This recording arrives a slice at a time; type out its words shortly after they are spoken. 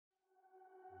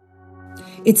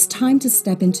It's time to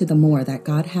step into the more that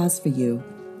God has for you.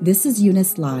 This is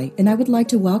Eunice Lai, and I would like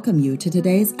to welcome you to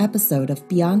today's episode of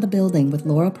Beyond the Building with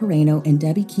Laura Pereno and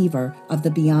Debbie Keever of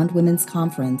the Beyond Women's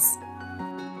Conference.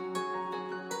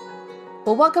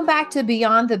 Well, welcome back to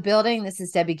Beyond the Building. This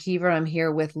is Debbie Keever. I'm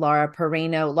here with Laura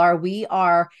Pereno. Laura, we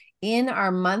are in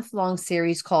our month-long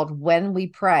series called When We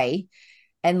Pray.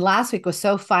 And last week was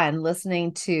so fun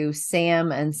listening to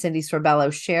Sam and Cindy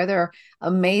Sorbello share their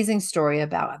amazing story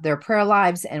about their prayer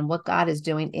lives and what God is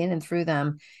doing in and through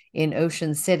them in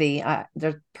Ocean City.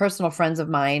 They're personal friends of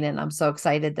mine, and I'm so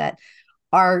excited that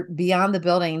our Beyond the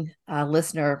Building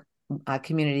listener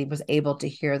community was able to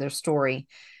hear their story.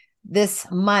 This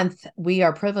month, we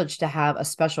are privileged to have a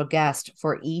special guest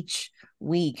for each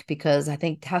week because I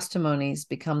think testimonies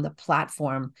become the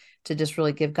platform to just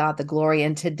really give God the glory.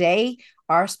 And today,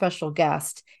 our special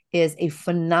guest is a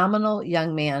phenomenal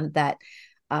young man that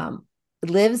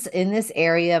lives in this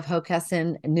area of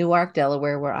Hockessin, Newark,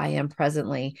 Delaware, where I am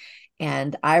presently.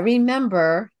 And I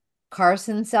remember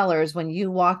Carson Sellers, when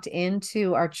you walked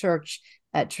into our church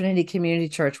at Trinity Community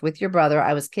Church with your brother.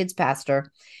 I was kids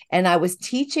pastor, and I was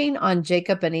teaching on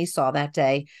Jacob and Esau that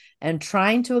day and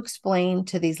trying to explain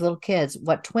to these little kids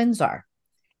what twins are.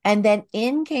 And then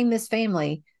in came this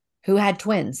family who had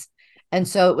twins. And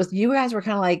so it was, you guys were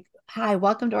kind of like, hi,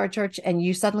 welcome to our church. And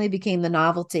you suddenly became the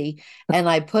novelty. And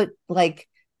I put like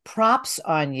props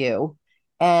on you,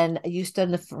 and you stood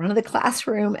in the front of the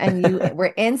classroom, and you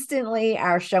were instantly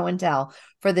our show and tell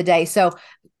for the day. So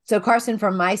Carson,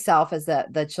 for myself as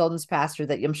the children's pastor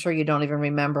that I'm sure you don't even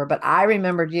remember, but I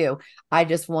remembered you. I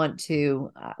just want to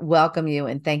welcome you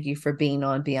and thank you for being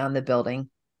on Beyond the Building.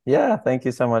 Yeah, thank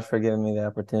you so much for giving me the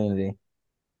opportunity.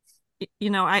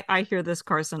 You know, I hear this,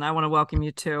 Carson. I want to welcome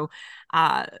you too.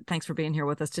 Thanks for being here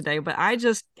with us today. But I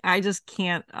just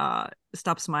can't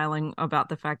stop smiling about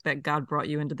the fact that God brought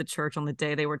you into the church on the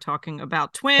day they were talking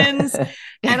about twins.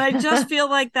 And I just feel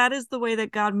like that is the way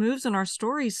that God moves in our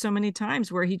stories so many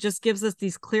times, where he just gives us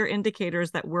these clear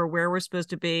indicators that we're where we're supposed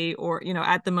to be, or, you know,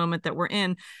 at the moment that we're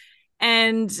in.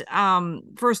 And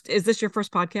first, is this your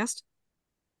first podcast?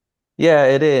 Yeah,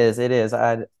 it is. It is.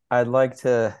 I'd like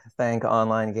to thank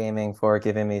online gaming for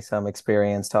giving me some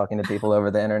experience talking to people over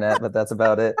the internet, but that's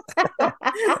about it.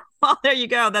 Well, there you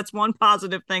go. That's one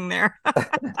positive thing there.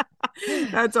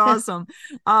 That's awesome.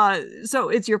 So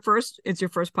it's your first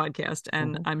podcast,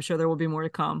 and I'm sure there will be more to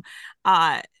come.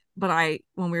 But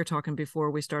when we were talking before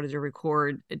we started to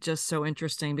record, it's just so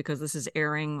interesting because this is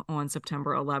airing on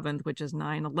September 11th, which is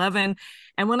 9/11.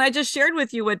 And when I just shared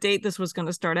with you what date this was going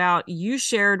to start out, you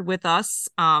shared with us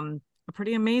a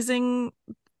pretty amazing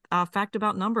fact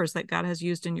about numbers that God has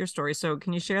used in your story. So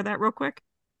can you share that real quick?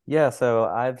 Yeah, so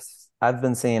I've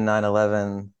been seeing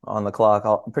 9/11 on the clock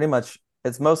pretty much.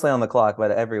 It's mostly on the clock,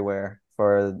 but everywhere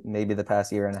for maybe the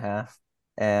past year and a half.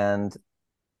 And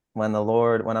when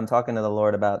I'm talking to the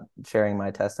Lord about sharing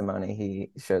my testimony, he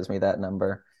shows me that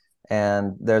number.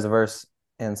 And there's a verse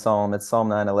in Psalm, it's Psalm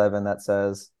 9:11, that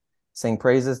says, "Sing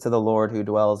praises to the Lord who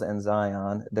dwells in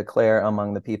Zion, declare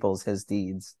among the peoples his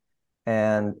deeds."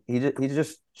 And he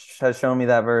just has shown me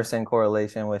that verse in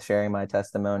correlation with sharing my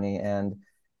testimony. And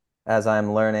as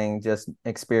I'm learning, just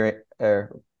experience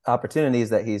or opportunities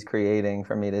that he's creating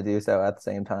for me to do so at the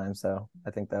same time. So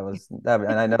I think that was that,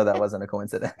 and I know that wasn't a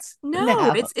coincidence.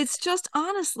 No, it's just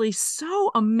honestly so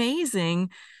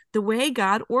amazing the way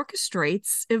God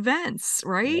orchestrates events,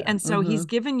 right? Yeah. And so he's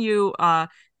given you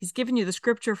the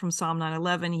scripture from Psalm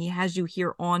 9:11. He has you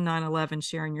here on 9/11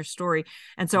 sharing your story.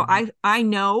 And so I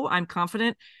know, I'm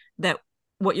confident that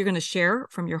what you're going to share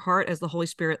from your heart as the Holy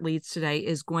Spirit leads today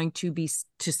is going to be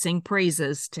to sing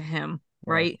praises to him,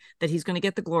 right? That he's going to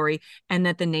get the glory, and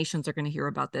that the nations are going to hear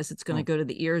about this. It's going to go to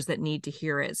the ears that need to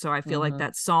hear it. So I feel like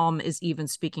that psalm is even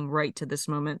speaking right to this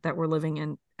moment that we're living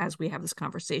in as we have this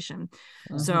conversation.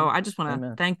 So I just want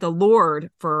to thank the Lord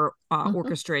for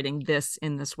orchestrating this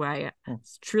in this way.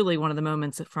 It's truly one of the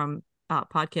moments from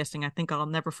podcasting I think I'll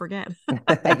never forget.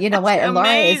 You know what? And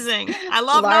amazing. I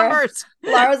love numbers.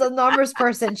 Laura's a numbers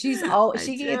person. She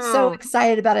gets so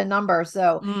excited about a number.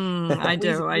 So I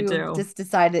do. Just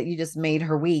decided that you just made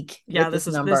her week. Yeah, with this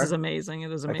number. This is amazing.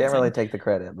 It is amazing. I can't really take the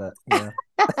credit, but yeah.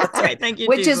 That's right. Thank you.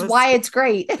 Which Jesus. is why it's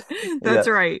great. That's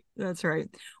right. That's right.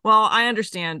 Well, I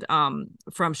understand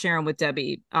from sharing with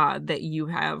Debbie that you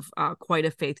have quite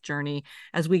a faith journey.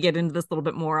 As we get into this a little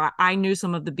bit more, I knew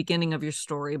some of the beginning of your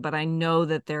story, but I know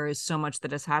that there is so much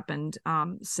that has happened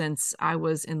since I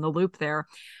was in the loop there.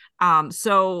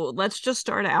 So let's just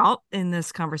start out in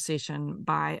this conversation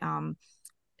by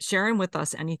sharing with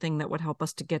us anything that would help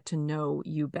us to get to know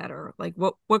you better. Like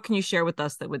what can you share with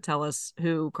us that would tell us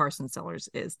who Carson Sellers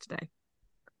is today?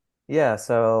 Yeah,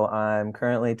 so I'm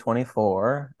currently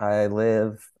 24. I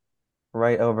live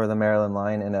right over the Maryland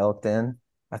line in Elkton.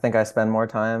 I think I spend more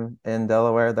time in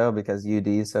Delaware though because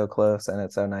UD is so close and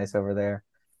it's so nice over there.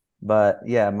 But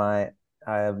yeah,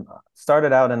 I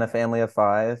started out in a family of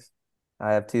five.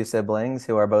 I have two siblings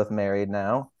who are both married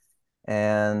now,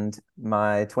 and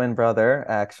my twin brother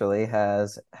actually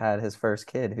has had his first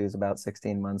kid who's about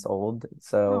 16 months old.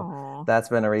 So Oh, that's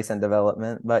been a recent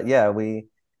development. But yeah, we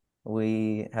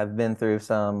have been through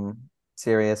some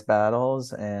serious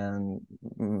battles, and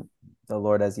the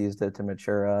Lord has used it to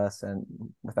mature us. And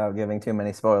without giving too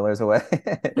many spoilers away,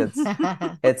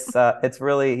 it's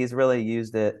really he's really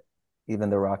used it, even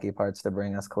the rocky parts, to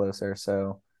bring us closer.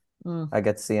 So Mm. I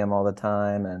get to see him all the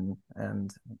time,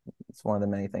 and it's one of the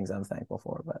many things I'm thankful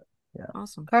for. But yeah.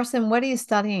 awesome. Carson, what are you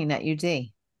studying at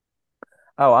UD?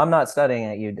 Oh, I'm not studying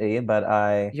at UD,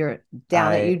 but You're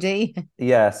down at I UD?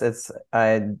 yes,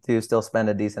 I do still spend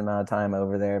a decent amount of time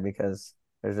over there because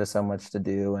there's just so much to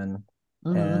do,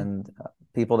 Hmm. and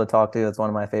people to talk to. It's one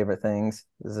of my favorite things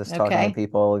is just talking to Okay.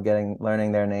 people,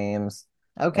 learning their names,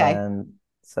 Okay. and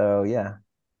so yeah.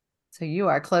 So you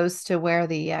are close to where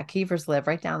the Keevers live,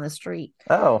 right down the street.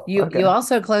 Oh, You okay.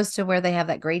 also close to where they have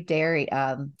that great dairy,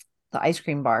 the ice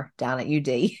cream bar down at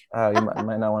UD. Oh, you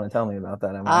might not want to tell me about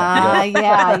that. I might have to go.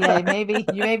 Yeah,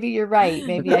 maybe you're right.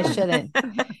 Maybe I shouldn't.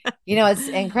 It's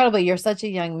incredibly, you're such a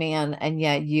young man, and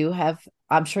yet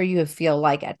I'm sure you feel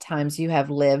like at times you have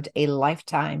lived a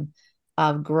lifetime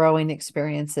of growing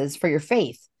experiences for your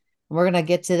faith. We're going to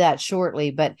get to that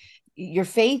shortly, but your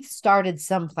faith started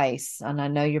someplace, and I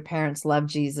know your parents love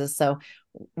Jesus. So,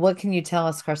 what can you tell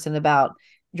us, Carson, about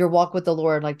your walk with the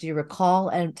Lord? Like, do you recall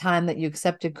a time that you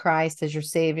accepted Christ as your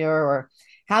Savior, or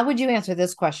how would you answer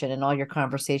this question in all your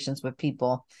conversations with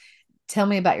people? Tell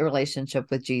me about your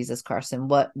relationship with Jesus, Carson.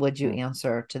 What would you Hmm.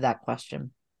 answer to that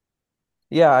question?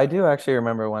 Yeah, I do actually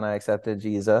remember when I accepted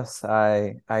Jesus.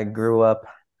 I grew up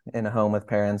in a home with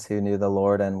parents who knew the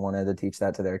Lord and wanted to teach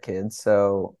that to their kids.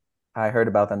 So I heard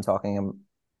about them talking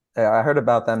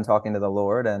to the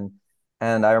Lord, and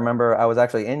I remember I was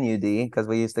actually in UD because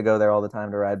we used to go there all the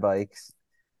time to ride bikes.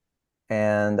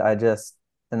 And I just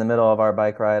in the middle of our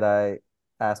bike ride, I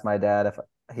asked my dad if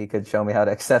he could show me how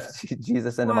to accept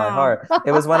Jesus into my Wow. heart.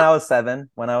 It was when I was seven,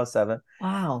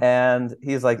 Wow. and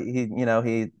he's like,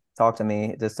 he talked to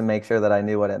me just to make sure that I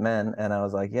knew what it meant. And I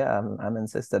was like, yeah, I'm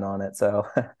insistent on it. So,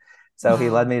 so he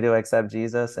led Wow. me to accept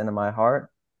Jesus into my heart.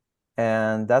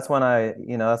 And that's when I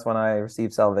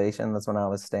received salvation. That's when I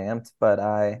was stamped. But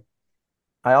I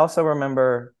also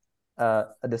remember a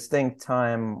distinct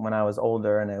time when I was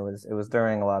older, and it was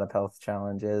during a lot of health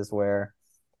challenges where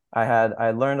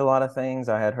I learned a lot of things.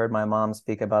 I had heard my mom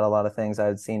speak about a lot of things. I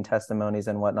had seen testimonies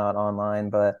and whatnot online,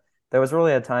 but there was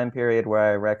really a time period where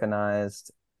I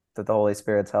recognized that the Holy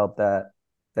Spirit's help, that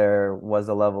there was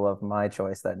a level of my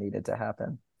choice that needed to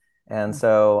happen. And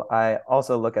so I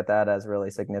also look at that as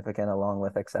really significant along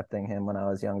with accepting him when I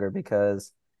was younger,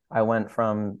 because I went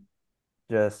from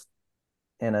just,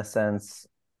 in a sense,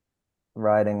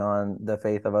 riding on the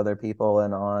faith of other people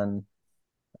and on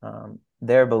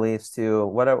their beliefs to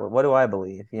what do I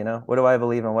believe? What do I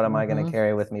believe, and what am I going to Mm-hmm.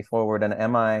 carry with me forward? And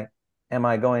am I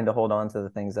going to hold on to the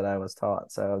things that I was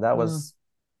taught? So that was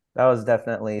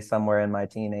definitely somewhere in my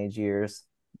teenage years,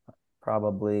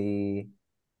 probably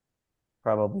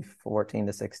 14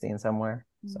 to 16 somewhere.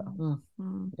 So Mm,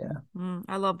 mm, yeah,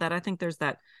 I love that. I think there's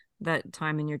that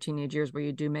time in your teenage years where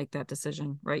you do make that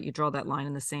decision, right? You draw that line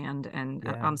in the sand. And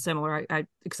yeah. I'm similar. I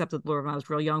accepted the Lord when I was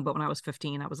real young, but when I was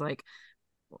 15, I was like,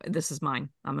 this is mine.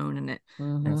 I'm owning it.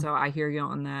 And Mm-hmm. so I hear you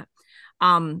on that.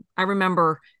 I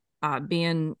remember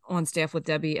being on staff with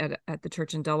Debbie at the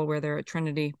church in Delaware there at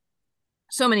Trinity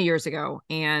so many years ago,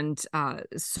 and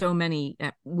so many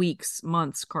weeks,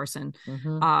 months, Carson,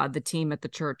 Mm-hmm. the team at the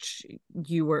church,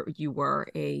 you were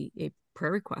a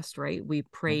prayer request, right? We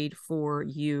prayed for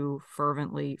you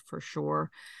fervently, for sure.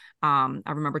 I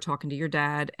remember talking to your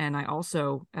dad, and I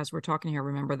also, as we're talking here,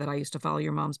 remember that I used to follow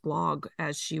your mom's blog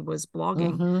as she was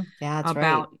blogging Mm-hmm. Yeah, that's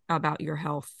right. about your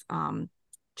health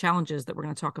challenges that we're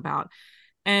going to talk about.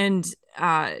 And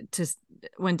to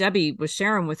when Debbie was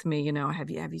sharing with me, have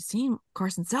you seen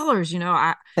Carson Sellers?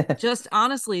 I just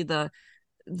honestly, the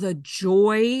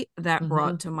joy that Mm-hmm.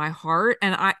 brought to my heart.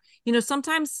 And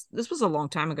sometimes, this was a long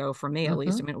time ago for me, at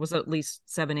least. Mm-hmm. I mean, it was at least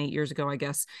 7, 8 years ago, I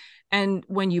guess. And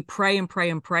when you pray and pray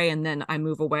and pray, and then I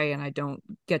move away and I don't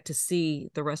get to see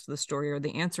the rest of the story or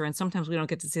the answer. And sometimes we don't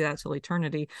get to see that till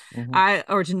eternity. Hmm.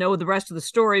 Or to know the rest of the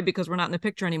story because we're not in the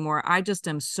picture anymore. I just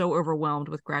am so overwhelmed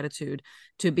with gratitude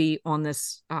to be on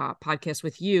this podcast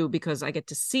with you, because I get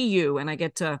to see you, and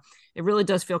it really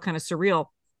does feel kind of surreal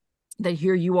that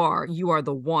here you are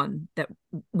the one that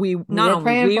we We not were only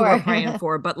praying we for. were praying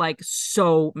for, but like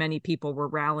so many people were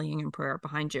rallying in prayer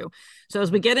behind you. So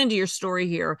as we get into your story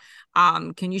here,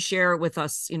 can you share with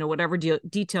us, whatever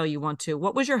detail you want to?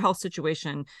 What was your health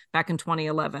situation back in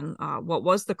 2011? What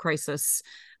was the crisis?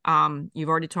 You've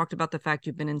already talked about the fact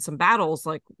you've been in some battles.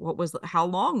 Like, how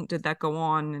long did that go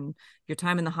on, and your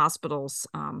time in the hospitals?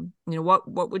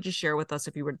 What would you share with us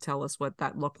if you were to tell us what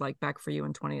that looked like back for you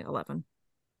in 2011?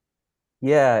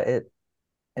 Yeah,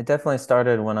 it definitely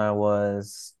started when it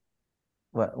was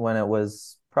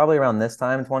probably around this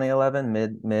time, 2011,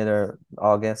 mid or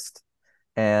August.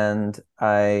 And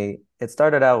it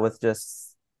started out with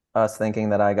just us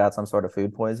thinking that I got some sort of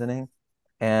food poisoning,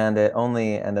 and it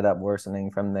only ended up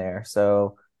worsening from there.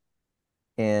 So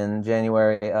in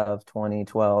January of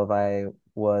 2012, I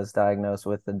was diagnosed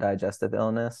with a digestive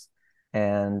illness,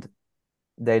 and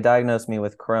they diagnosed me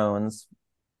with Crohn's.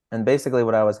 And basically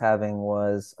what I was having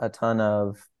was a ton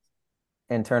of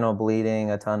internal bleeding,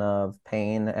 a ton of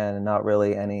pain, and not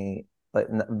really like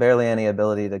barely any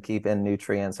ability to keep in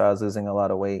nutrients. So I was losing a lot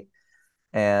of weight,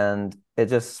 and it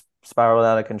just spiraled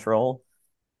out of control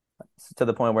to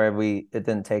the point where it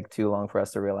didn't take too long for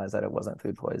us to realize that it wasn't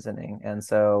food poisoning. And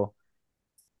so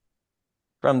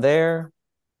from there,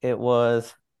 it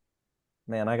was,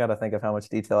 man, I got to think of how much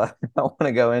detail I want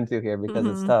to go into here because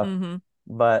it's tough.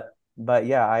 But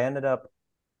yeah, I ended up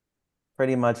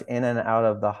pretty much in and out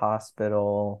of the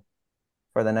hospital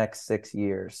for the next 6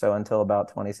 years. So until about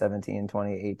 2017,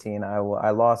 2018, I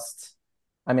lost,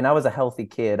 I mean, I was a healthy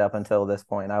kid up until this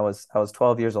point. I was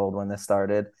 12 years old when this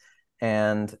started,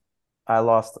 and I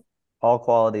lost all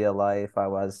quality of life. I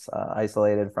was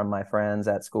isolated from my friends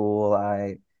at school.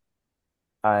 I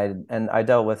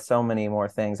dealt with so many more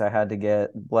things. I had to get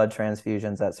blood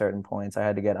transfusions at certain points. I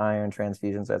had to get iron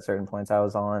transfusions at certain points. I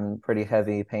was on pretty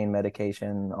heavy pain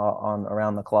medication on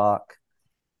around the clock.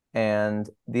 And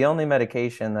the only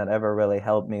medication that ever really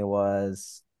helped me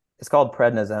it's called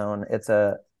prednisone. It's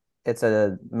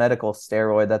a medical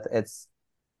steroid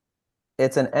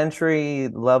it's an entry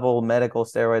level medical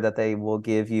steroid that they will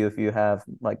give you if you have,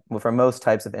 like, for most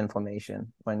types of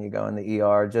inflammation when you go in the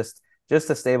ER, just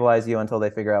to stabilize you until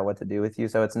they figure out what to do with you.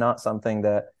 So it's not something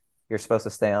that you're supposed to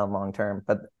stay on long term,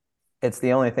 but it's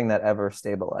the only thing that ever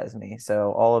stabilized me.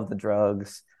 So all of the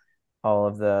drugs, all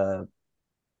of the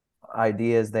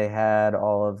ideas they had,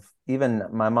 all of even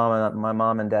my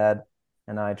mom and dad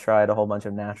and I tried a whole bunch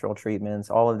of natural treatments,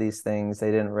 all of these things,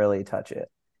 they didn't really touch it.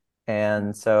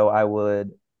 And so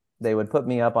they would put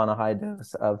me up on a high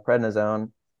dose of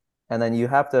prednisone, and then you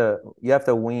have to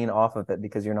wean off of it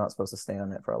because you're not supposed to stay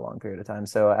on it for a long period of time.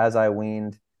 So as I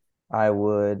weaned, I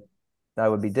would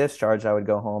be discharged, I would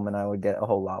go home, and I would get a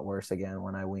whole lot worse again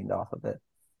when I weaned off of it.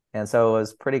 And so it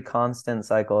was pretty constant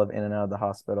cycle of in and out of the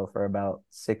hospital for about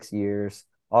 6 years,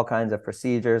 all kinds of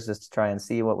procedures just to try and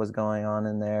see what was going on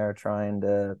in there, trying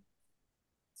to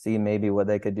see maybe what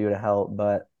they could do to help,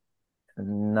 but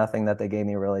nothing that they gave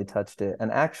me really touched it. And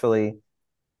actually,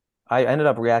 I ended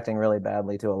up reacting really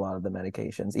badly to a lot of the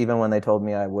medications. Even when they told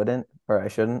me I wouldn't or I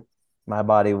shouldn't, my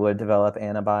body would develop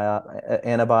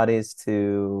antibodies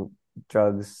to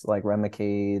drugs like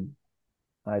Remicade.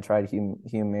 I tried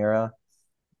Humira.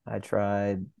 I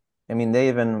mean, they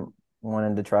even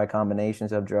wanted to try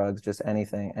combinations of drugs, just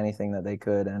anything that they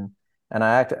could. And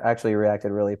I actually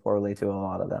reacted really poorly to a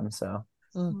lot of them. So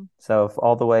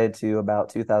all the way to about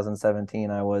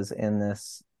 2017, I was in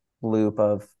this loop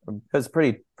of, it was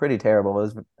pretty terrible. It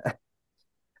was, I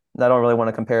don't really want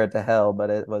to compare it to hell, but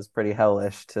it was pretty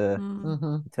hellish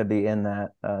to be in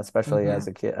that, especially as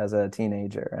a kid, as a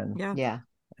teenager.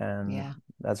 And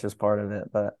that's just part of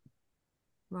it. But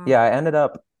yeah, I ended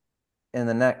up in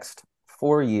the next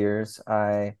 4 years,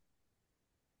 one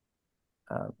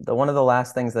of the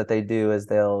last things that they do is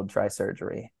they'll try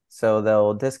surgery. So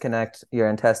they'll disconnect your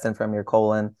intestine from your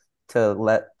colon to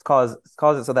cause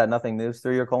it so that nothing moves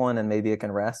through your colon and maybe it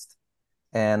can rest.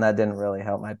 And that didn't really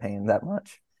help my pain that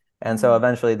much. And so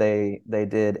eventually they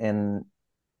did, in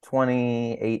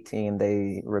 2018,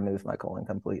 they removed my colon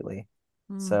completely.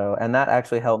 So, and that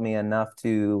actually helped me enough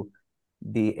to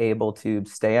be able to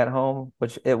stay at home,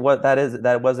 which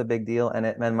that was a big deal. And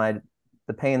it meant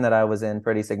the pain that I was in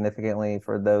pretty significantly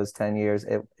for those 10 years,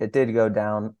 it did go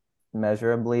down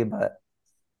measurably, but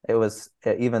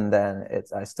even then,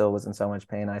 I still was in so much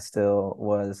pain. It still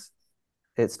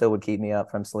would keep me up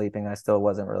from sleeping. I still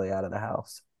wasn't really out of the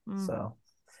house. So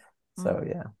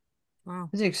yeah. Wow.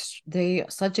 They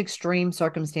such extreme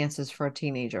circumstances for a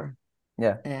teenager.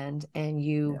 Yeah. And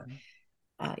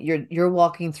you're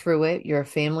walking through it. Your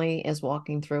family is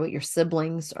walking through it. Your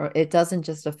siblings, or it doesn't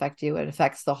just affect you; it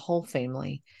affects the whole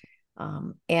family.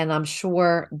 And I'm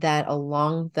sure that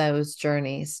along those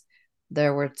journeys,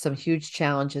 there were some huge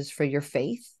challenges for your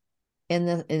faith in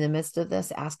the midst of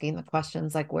this, asking the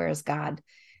questions like, where is God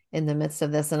in the midst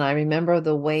of this? And I remember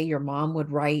the way your mom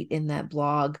would write in that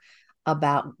blog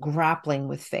about grappling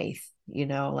with faith,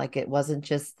 like it wasn't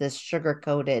just this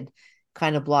sugar-coated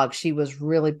kind of blog. She was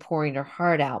really pouring her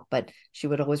heart out, but she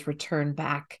would always return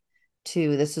back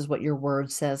to, this is what your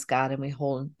word says, God, and we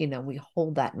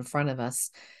hold that in front of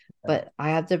us. But I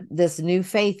have this new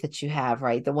faith that you have,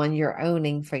 right? The one you're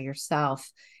owning for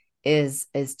yourself is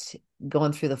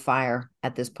going through the fire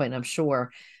at this point, I'm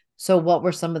sure. So what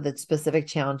were some of the specific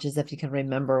challenges, if you can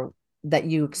remember, that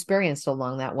you experienced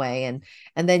along that way? And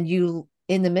then you,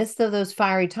 in the midst of those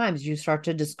fiery times, you start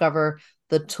to discover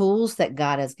the tools that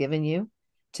God has given you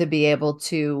to be able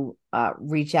to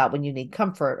reach out when you need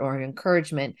comfort or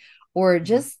encouragement, or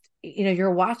just,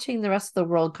 you're watching the rest of the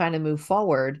world kind of move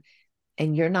forward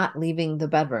and you're not leaving the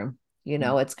bedroom.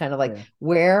 It's kind of like,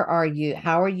 where are you?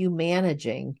 How are you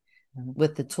managing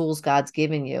with the tools God's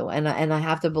given you? And I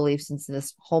have to believe, since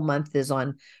this whole month is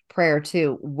on prayer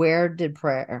too, where did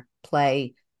prayer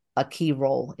play a key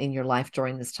role in your life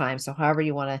during this time? So however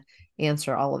you want to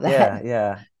answer all of that.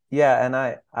 Yeah. And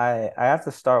I have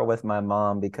to start with my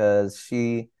mom, because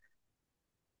she,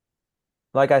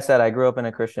 like I said, I grew up in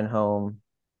a Christian home,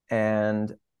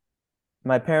 and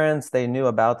my parents, they knew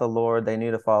about the Lord. They knew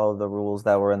to follow the rules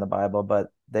that were in the Bible, but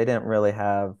they didn't really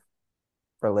have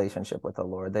relationship with the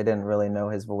Lord. They didn't really know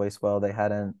his voice well. They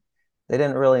didn't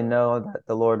really know that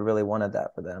the Lord really wanted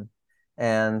that for them.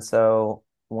 And so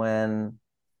when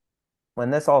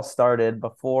this all started,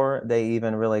 before they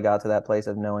even really got to that place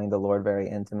of knowing the Lord very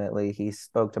intimately, he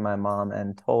spoke to my mom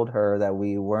and told her that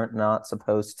we weren't not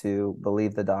supposed to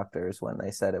believe the doctors when they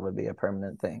said it would be a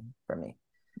permanent thing for me.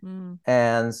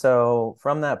 And so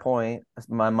from that point,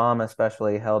 my mom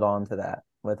especially held on to that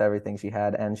with everything she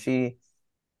had. And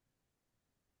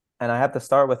I have to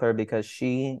start with her, because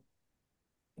she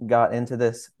got into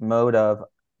this mode of,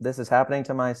 this is happening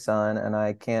to my son, and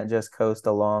I can't just coast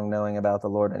along knowing about the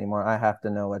Lord anymore. I have to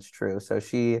know what's true. So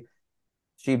she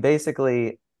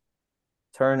basically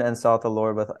turned and sought the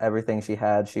Lord with everything she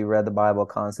had. She read the Bible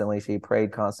constantly. She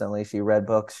prayed constantly. She read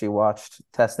books. She watched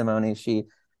testimonies.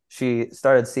 She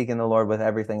started seeking the Lord with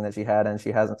everything that she had, and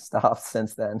she hasn't stopped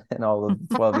since then in all of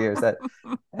 12 years.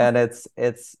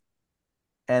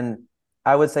 And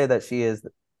I would say that she is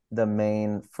the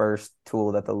main first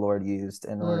tool that the Lord used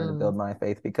in order to build my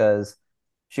faith, because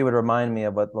she would remind me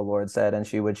of what the Lord said, and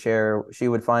she would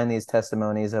find these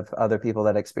testimonies of other people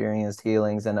that experienced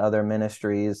healings and other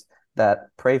ministries that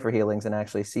pray for healings and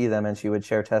actually see them. And she would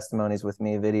share testimonies with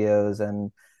me, videos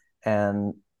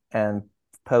and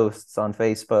posts on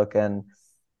Facebook,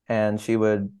 and she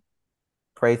would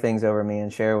pray things over me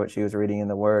and share what she was reading in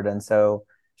the Word. And so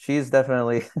she's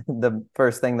definitely the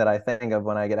first thing that I think of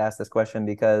when I get asked this question,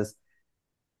 because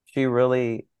she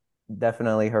really,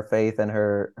 definitely, her faith and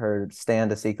her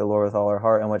stand to seek the Lord with all her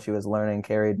heart and what she was learning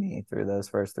carried me through those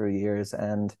first 3 years.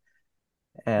 And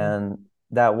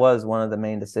that was one of the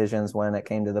main decisions when it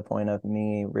came to the point of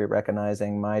me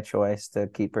recognizing my choice to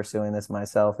keep pursuing this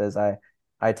myself, is I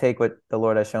take what the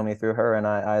Lord has shown me through her, and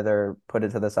I either put it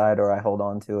to the side or I hold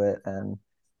on to it. And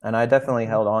I definitely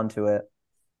held on to it.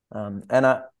 And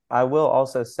I will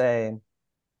also say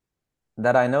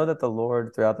that I know that the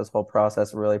Lord throughout this whole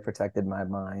process really protected my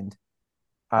mind.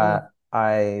 I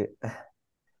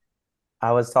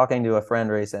was talking to a friend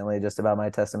recently just about my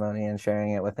testimony and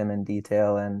sharing it with him in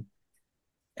detail,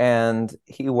 and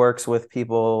he works with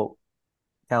people,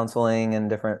 counseling and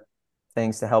different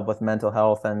things to help with mental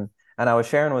health, and I was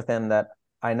sharing with him that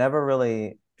I never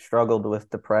really struggled with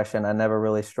depression. I never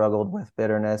really struggled with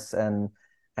bitterness and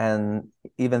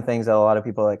even things that a lot of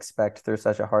people expect through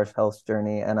such a harsh health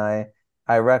journey. And I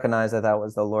recognize that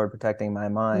was the Lord protecting my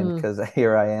mind, because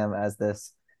here I am as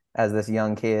this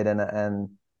young kid, and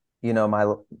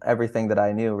my everything that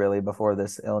I knew really before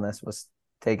this illness was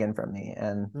taken from me.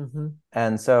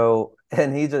 And so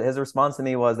his response to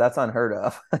me was, that's unheard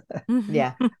of.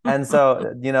 Yeah. And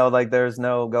so, like, there's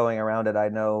no going around it. I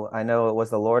know it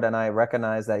was the Lord, and I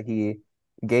recognize that he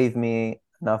gave me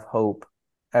enough hope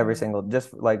every single,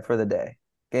 just like for the day,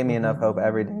 gave me enough hope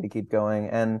every day to keep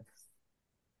going.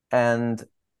 And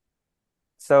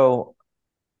so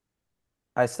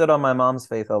I stood on my mom's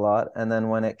faith a lot. And then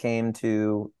when it came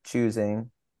to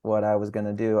choosing what I was going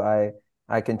to do, I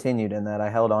continued in that. I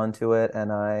held on to it,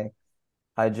 and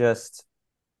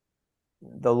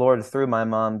the Lord, through my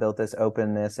mom, built this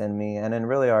openness in me and in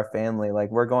really our family. Like,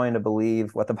 we're going to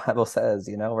believe what the Bible says,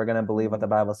 we're going to believe what the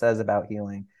Bible says about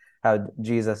healing. how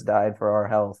Jesus died for our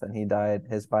health, and he died,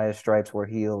 by his stripes we're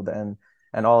healed, and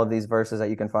all of these verses that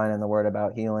you can find in the word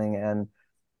about healing,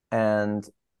 and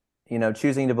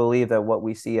choosing to believe that what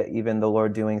we see even the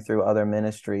Lord doing through other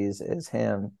ministries is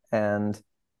him, and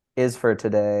is for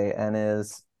today, and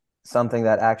is something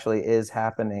that actually is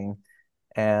happening.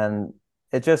 And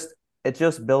it just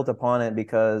built upon it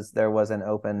because there was an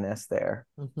openness there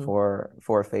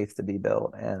for faith to be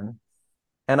built.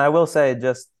 And I will say,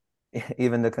 just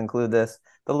even to conclude this,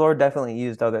 the Lord definitely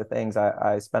used other things.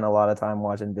 I spent a lot of time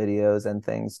watching videos and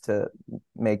things to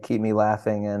keep me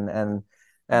laughing, and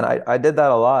I did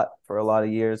that a lot for a lot of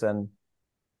years, and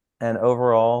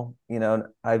overall,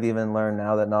 I've even learned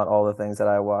now that not all the things that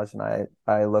I watched and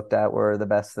I looked at were the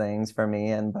best things for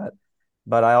me,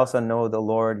 but I also know the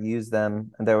Lord used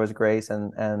them, and there was grace,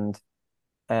 and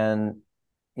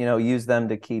used them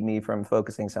to keep me from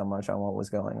focusing so much on what was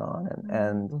going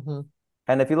on.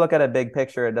 And if you look at a big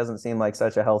picture, it doesn't seem like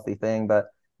such a healthy thing. But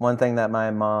one thing that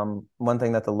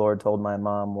the Lord told my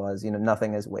mom was,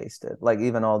 nothing is wasted. Like,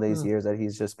 even all these years that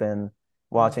he's just been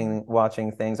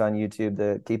watching things on YouTube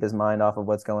to keep his mind off of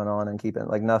what's going on, and keep it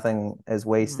like nothing is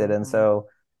wasted. And so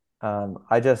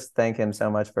I just thank him so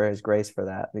much for his grace for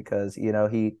that, because he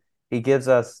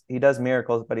does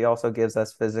miracles, but he also gives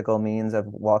us physical means of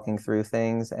walking through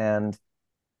things. And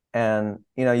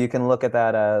you can look at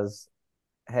that as,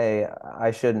 hey,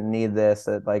 I shouldn't need this,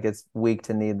 like it's weak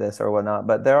to need this or whatnot.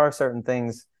 But there are certain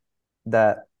things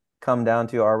that come down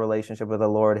to our relationship with the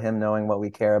Lord, him knowing what we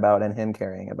care about and him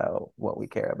caring about what we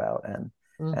care about.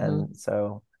 And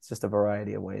so it's just a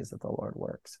variety of ways that the Lord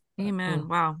works. Amen.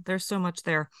 Wow. There's so much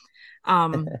there.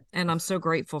 And I'm so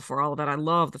grateful for all of that. I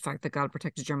love the fact that God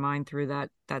protected your mind through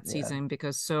that season,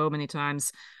 because so many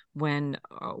times when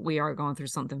we are going through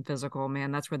something physical,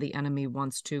 man, that's where the enemy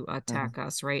wants to attack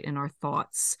us, right? In our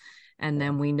thoughts. And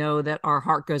then we know that our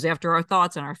heart goes after our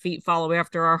thoughts and our feet follow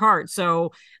after our heart.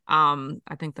 So I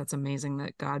think that's amazing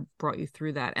that God brought you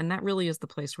through that. And that really is the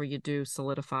place where you do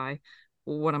solidify,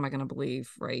 what am I going to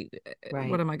believe? Right.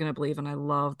 What am I going to believe? And I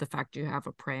love the fact you have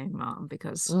a praying mom,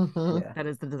 because that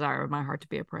is the desire of my heart, to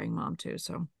be a praying mom too.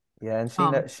 So yeah.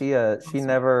 And she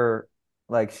never,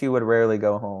 like, she would rarely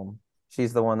go home.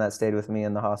 She's the one that stayed with me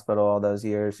in the hospital all those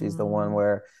years. She's the one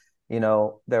where,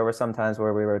 there were some times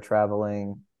where we were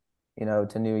traveling,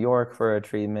 to New York for a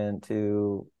treatment,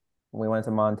 we went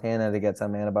to Montana to get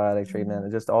some antibiotic treatment,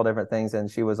 and just all different things.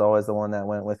 And she was always the one that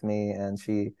went with me. And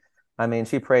she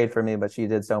prayed for me, but she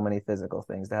did so many physical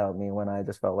things to help me when I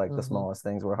just felt like the smallest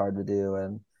things were hard to do.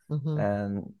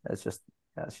 And it's just,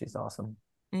 yeah, she's awesome.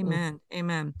 Amen.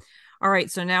 Amen. All right.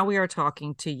 So now we are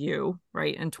talking to you,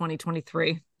 right, in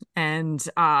 2023. And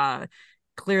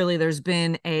clearly there's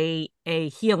been a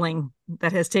healing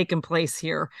that has taken place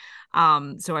here.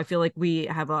 So I feel like we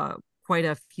have quite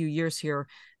a few years here.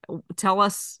 Tell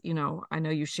us, I know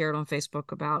you shared on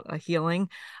Facebook about a healing.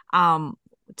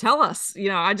 Tell us,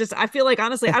 I feel like,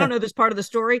 honestly, I don't know this part of the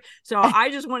story. So I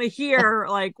just want to hear,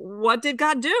 like, what did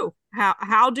God do?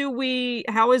 How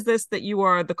is this that you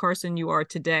are the Carson you are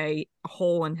today,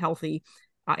 whole and healthy,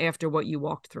 after what you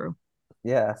walked through?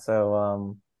 Yeah.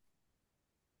 So,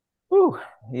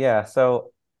 yeah.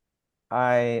 So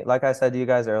like I said to you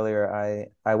guys earlier,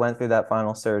 I went through that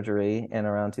final surgery in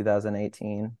around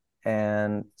 2018,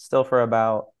 and still for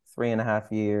about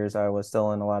 3.5 years, I was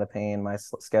still in a lot of pain. My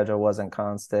schedule wasn't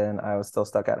constant. I was still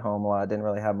stuck at home a lot. I didn't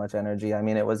really have much energy. I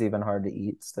mean, it was even hard to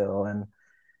eat still.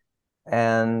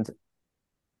 And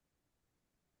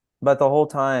but the whole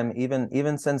time,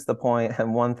 even since the point,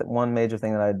 and one major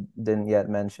thing that I didn't yet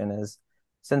mention is,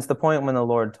 since the point when the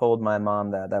Lord told my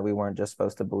mom that we weren't just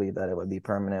supposed to believe that it would be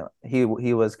permanent, he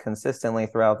was consistently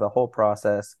throughout the whole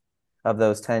process of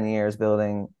those 10 years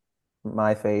building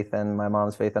my faith and my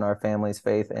mom's faith and our family's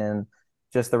faith in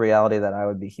just the reality that I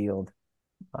would be healed,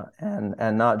 and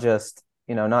not just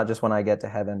when I get to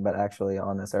heaven, but actually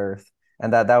on this earth.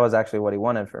 And that was actually what he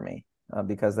wanted for me,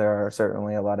 because there are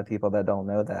certainly a lot of people that don't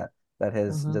know that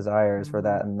his desire is for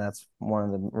that, and that's one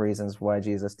of the reasons why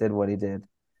Jesus did what he did,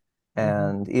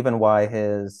 and even why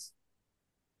his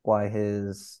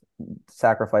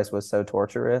sacrifice was so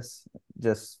torturous,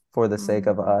 just for the sake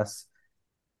of us,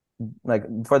 like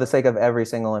for the sake of every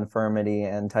single infirmity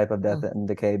and type of death and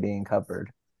decay being covered.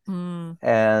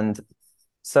 And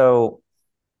so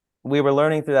we were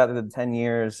learning through the 10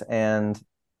 years, and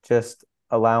just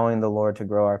allowing the Lord to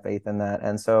grow our faith in that.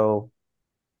 And so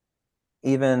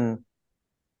even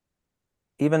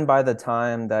by the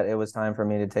time that it was time for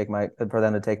me for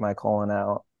them to take my colon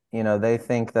out, they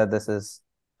think that this is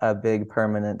a big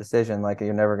permanent decision, like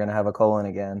you're never going to have a colon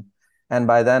again. And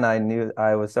by then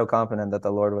I was so confident that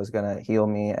the Lord was going to heal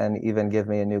me and even give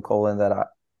me a new colon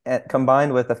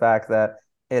combined with the fact that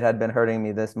it had been hurting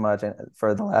me this much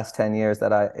for the last 10 years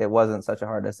that it wasn't such a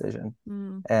hard decision.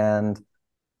 Mm.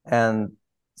 And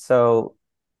so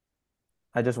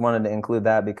I just wanted to include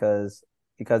that because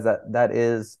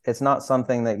it's not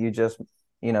something that you just,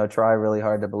 try really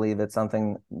hard to believe. It's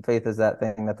something, faith is that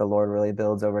thing that the Lord really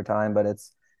builds over time, but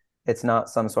it's not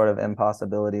some sort of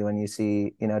impossibility when you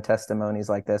see, testimonies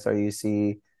like this, or you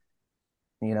see,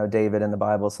 David in the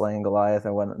Bible slaying Goliath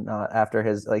and whatnot after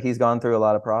he's gone through a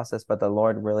lot of process, but the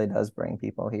Lord really does bring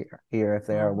people here if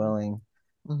they are willing.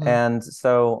 Mm-hmm. And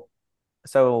so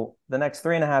the next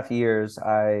 3.5 years,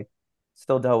 I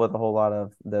still dealt with a whole lot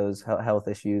of those health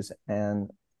issues.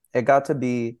 And it got to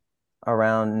be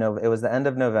it was the end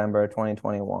of November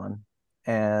 2021.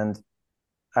 And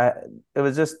it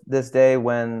was just this day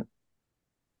when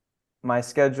my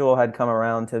schedule had come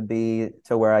around to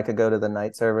where I could go to the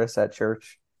night service at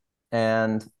church.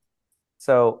 And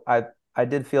so I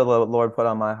did feel the Lord put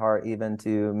on my heart even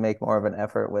to make more of an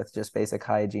effort with just basic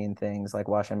hygiene things like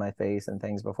washing my face and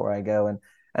things before I go.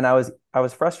 And I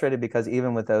was frustrated because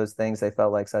even with those things, they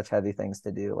felt like such heavy things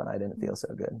to do, and I didn't feel so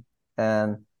good.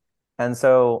 And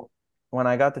so when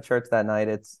I got to church that night,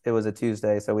 it was a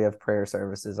Tuesday, so we have prayer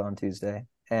services on Tuesday.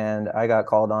 And I got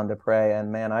called on to pray,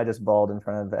 and man, I just bawled in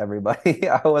front of everybody.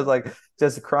 I was like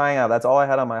just crying out. That's all I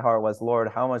had on my heart was, Lord,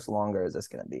 how much longer is this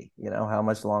going to be? How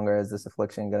much longer is this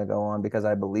affliction going to go on? Because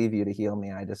I believe you to heal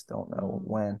me. I just don't know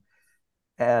when.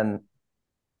 And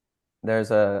there's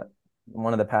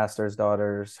one of the pastor's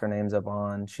daughters, her name's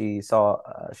Yvonne. She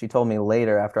told me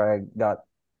later after I got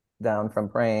down from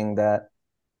praying that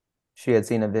she had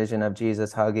seen a vision of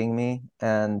Jesus hugging me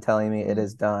and telling me it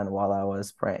is done while I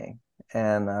was praying.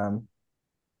 And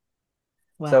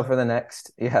Wow. So for the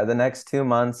next 2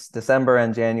 months, December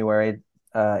and January,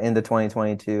 into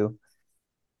 2022,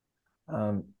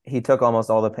 he took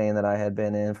almost all the pain that I had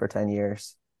been in for 10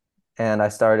 years. And I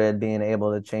started being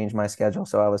able to change my schedule.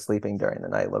 So I was sleeping during the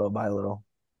night little by little.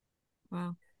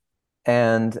 Wow.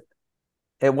 And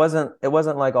it wasn't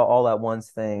like all at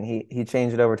once thing. He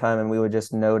changed it over time, and we would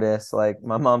just notice, like,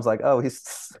 my mom's like, oh, he's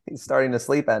starting to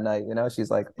sleep at night,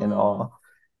 she's like in awe.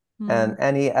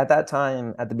 And he, at that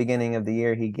time, at the beginning of the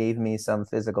year, he gave me some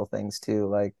physical things too.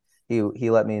 Like he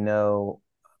let me know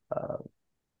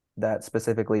that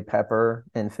specifically pepper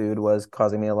in food was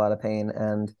causing me a lot of pain.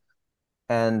 And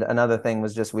another thing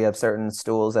was just, we have certain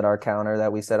stools at our counter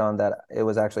that we sit on that it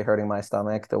was actually hurting my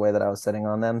stomach the way that I was sitting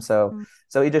on them. So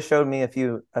he just showed me a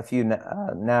few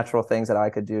natural things that I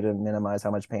could do to minimize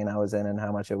how much pain I was in and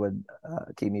how much it would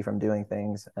keep me from doing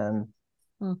things. And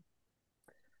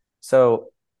so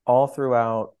all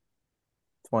throughout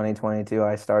 2022,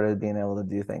 I started being able to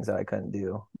do things that I couldn't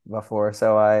do before.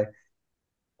 So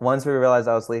once we realized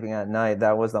I was sleeping at night,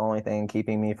 that was the only thing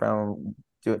keeping me from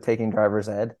taking driver's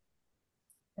ed.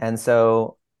 And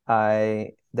so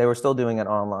they were still doing it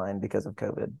online because of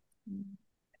COVID.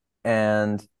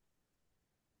 And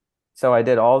so I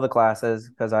did all the classes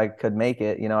because I could make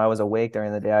it. I was awake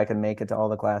during the day. I could make it to all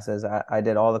the classes. I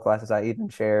did all the classes. I even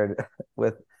shared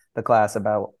with the class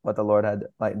about what the Lord had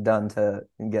done to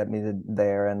get me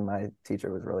there. And my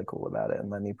teacher was really cool about it and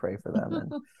let me pray for them.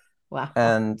 And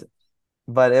wow.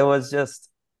 But it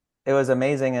was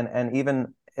amazing. And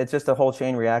even it's just a whole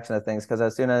chain reaction of things, because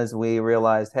as soon as we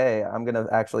realized, hey, I'm going to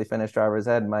actually finish driver's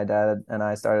ed, my dad and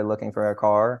I started looking for a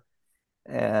car.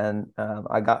 And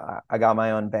I got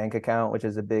my own bank account, which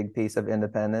is a big piece of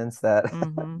independence that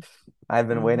I've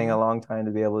been waiting a long time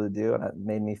to be able to do. And it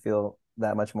made me feel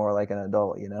that much more like an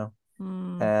adult,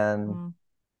 And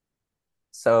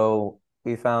so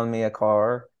we found me a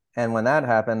car. And when that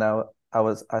happened,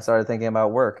 I started thinking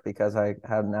about work, because I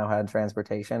have now had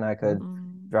transportation. I could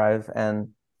drive,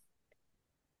 and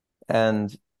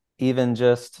even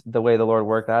just the way the Lord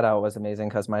worked that out was amazing,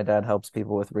 because my dad helps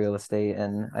people with real estate,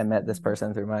 and I met this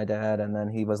person through my dad, and then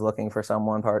he was looking for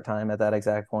someone part-time at that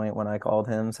exact point when I called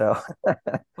him. So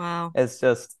wow. It's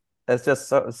just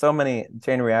so many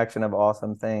chain reaction of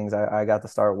awesome things. I got to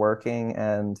start working,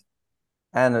 and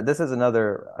this is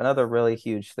another really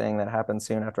huge thing that happened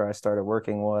soon after I started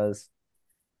working was,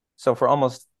 so for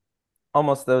almost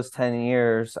those 10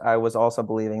 years, I was also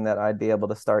believing that I'd be able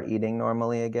to start eating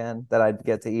normally again, that I'd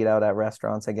get to eat out at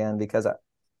restaurants again, because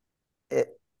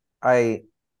I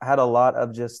had a lot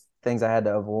of just things I had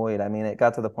to avoid. I mean, it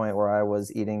got to the point where I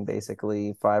was eating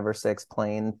basically 5 or 6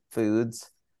 plain foods,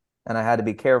 and I had to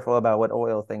be careful about what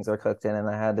oil things are cooked in, and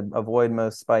I had to avoid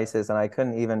most spices, and I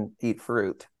couldn't even eat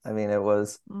fruit. I mean, it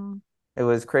was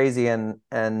crazy. And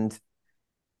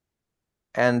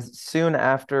And soon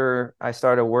after I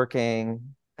started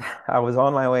working, I was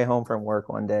on my way home from work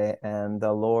one day, and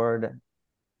the Lord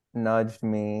nudged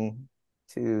me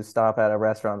to stop at a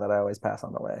restaurant that I always pass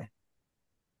on the way.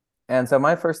 And so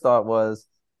my first thought was,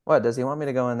 what, does he want me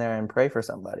to go in there and pray for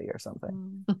somebody or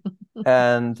something?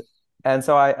 And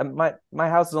so my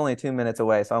house is only 2 minutes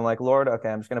away. So I'm like, Lord, okay,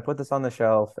 I'm just gonna put this on the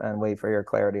shelf and wait for your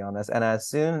clarity on this. And as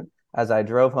soon as I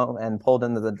drove home and pulled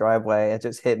into the driveway, it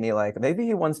just hit me like maybe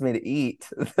he wants me to eat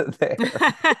there.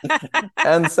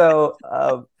 And so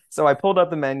I pulled up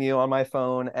the menu on my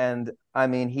phone, and I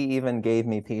mean, he even gave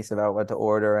me peace about what to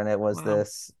order, and it was Wow.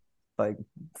 this like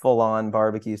full-on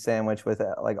barbecue sandwich with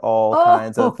like all Oh.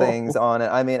 kinds of things on it.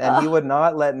 I mean, and he would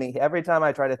not let me. Every time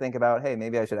I try to think about, hey,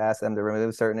 maybe I should ask them to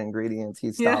remove certain ingredients,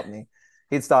 he'd Yeah. stop me.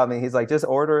 He'd stop me. He's like, just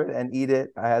order it and eat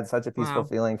it. I had such a peaceful Wow.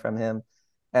 feeling from him.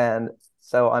 And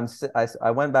so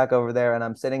I went back over there, and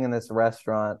I'm sitting in this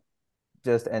restaurant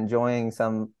just enjoying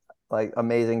some like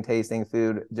amazing tasting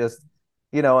food, just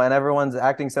and everyone's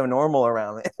acting so normal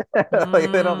around me.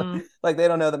 like they don't Mm, like they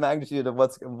don't know the magnitude of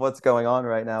what's going on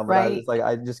right now, but I Right. was like,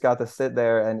 I just got to sit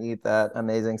there and eat that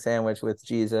amazing sandwich with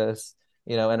Jesus,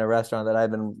 in a restaurant that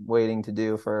I've been waiting to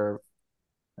do for,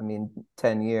 I mean,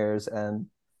 10 years. And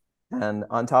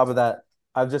on top of that,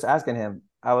 I was just asking him,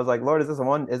 I was like, Lord, is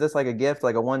this like a gift,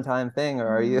 like a one-time thing, or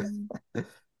are you? mm,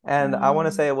 And I want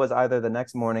to say mm. it was either the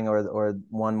next morning or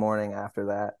one morning after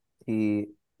that, he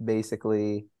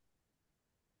basically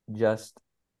just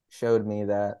showed me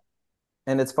that.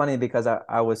 And it's funny because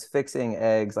I was fixing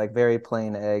eggs, like very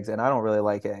plain eggs, and I don't really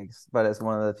like eggs, but it's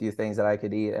one of the few things that I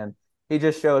could eat. And he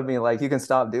just showed me like, you can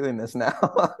stop doing this now.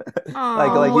 like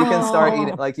Oh.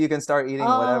 you can start eating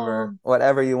Oh.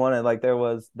 whatever you wanted. Like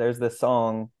there's this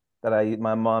song that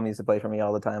my mom used to play for me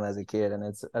all the time as a kid, and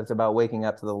it's about waking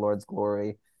up to the Lord's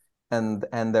glory. And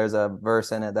there's a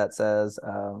verse in it that says,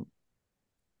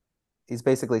 he's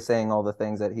basically saying all the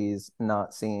things that he's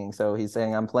not seeing. So he's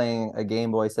saying, I'm playing a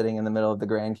Game Boy sitting in the middle of the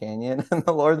Grand Canyon. And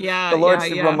Yeah, the Lord yeah,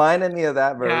 yeah, reminded me of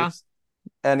that yeah, verse.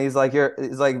 And he's like,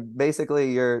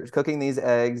 basically you're cooking these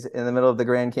eggs in the middle of the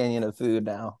Grand Canyon of food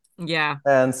now. yeah.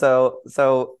 And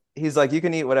so he's like, you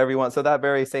can eat whatever you want. So that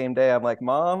very same day, I'm like,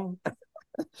 Mom,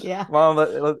 Yeah.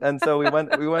 Mom, and so we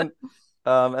went,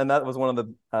 and that was one of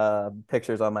the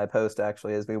pictures on my post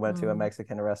actually, is we went to a Mm,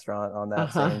 Mexican restaurant on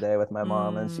that Uh-huh. same day with my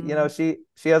mom, and mm.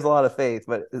 she has a lot of faith,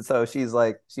 but so she's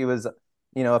like, she was,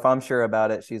 if I'm sure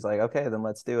about it, she's like, okay, then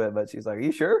let's do it, but she's like, are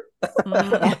you sure?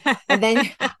 Yeah. Mm. And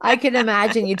then I can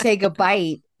imagine you take a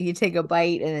bite, and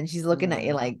then she's looking at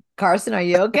you like, Carson, are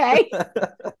you okay?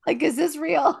 Like, is this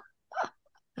real?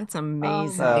 That's Oh my amazing.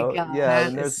 So yeah, gosh. That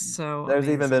and is so there's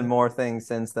even been amazing. more things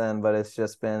since then, but it's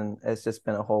just been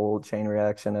a whole chain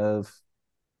reaction of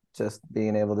just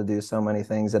being able to do so many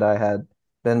things that I had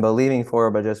been believing for,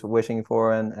 but just wishing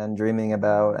for and dreaming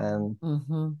about,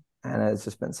 Mm-hmm. and it's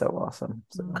just been so awesome.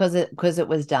 So Because it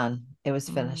was done. It was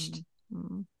finished. Mm,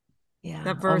 mm. Yeah.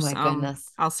 That Oh verse, my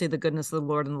goodness. I'll see the goodness of the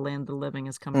Lord in the land of the living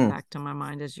is coming mm, back to my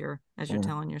mind as you're mm,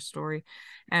 telling your story.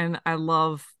 And I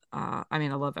love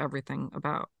everything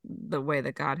about the way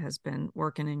that God has been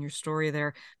working in your story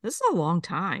there. This is a long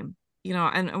time,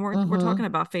 and we're talking Mm-hmm.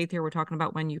 about faith here. We're talking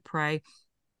about when you pray.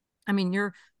 I mean,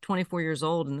 you're 24 years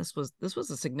old, and this was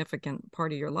a significant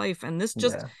part of your life. And this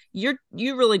just yeah.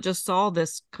 you really just saw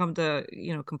this come to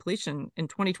completion in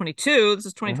 2022. This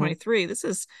is hmm 2023. This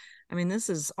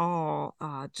is all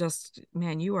just,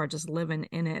 man, you are just living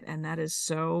in it, and that is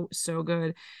so so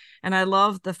good. And I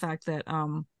love the fact that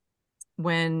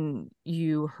when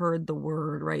you heard the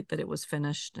word, right, that it was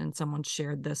finished, and someone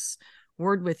shared this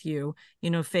word with you,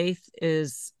 faith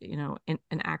is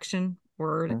an action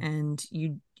word, and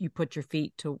you put your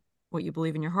feet to what you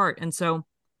believe in your heart. And so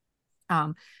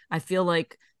I feel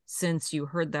like since you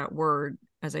heard that word,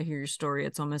 as I hear your story,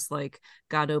 it's almost like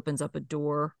God opens up a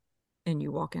door and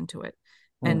you walk into it.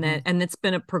 And hmm then and it's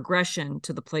been a progression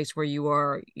to the place where you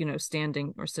are,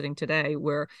 standing or sitting today,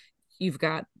 where you've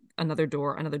got another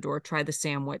door, try the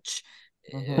sandwich,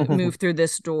 Mm-hmm. move through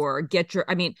this door,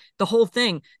 the whole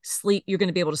thing, sleep, you're going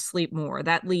to be able to sleep more.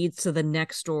 That leads to the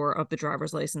next door of the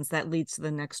driver's license. That leads to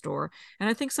the next door. And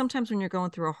I think sometimes when you're going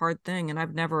through a hard thing, and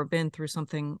I've never been through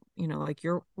something, like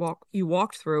you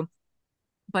walked through,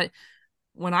 but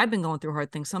when I've been going through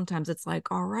hard things, sometimes it's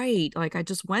like, all right, like I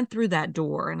just went through that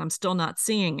door and I'm still not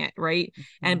seeing it. Right.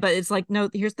 But it's like, no,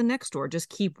 here's the next door. Just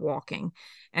keep walking.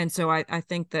 And so I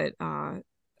think that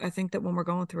when we're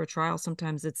going through a trial,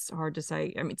 sometimes it's hard to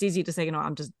say. I mean, it's easy to say,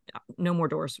 I'm just no more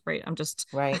doors, right? I'm just,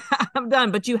 Right. I'm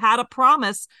done. But you had a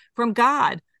promise from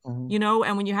God Mhm. you know,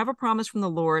 and when you have a promise from the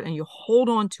Lord and you hold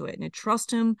on to it and you trust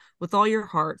him with all your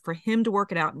heart for him to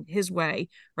work it out in his way,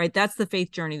 right? That's the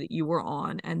faith journey that you were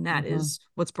on. And that is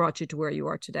what's brought you to where you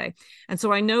are today. And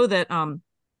so I know that,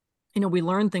 you know, we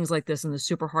learn things like this in the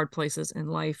super hard places in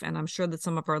life. And I'm sure that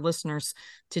some of our listeners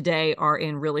today are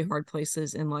in really hard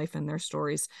places in life and their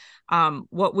stories.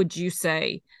 What would you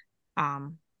say,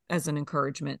 um, as an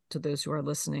encouragement to those who are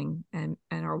listening and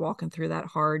are walking through that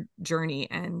hard journey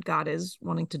and God is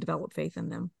wanting to develop faith in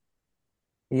them?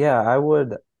 Yeah, I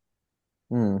would.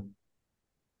 Hmm,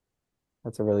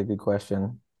 that's a really good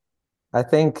question. I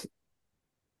think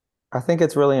I think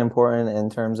it's really important in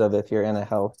terms of if you're in a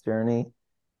health journey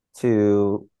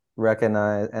to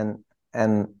recognize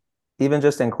and even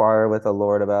just inquire with the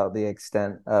Lord about the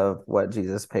extent of what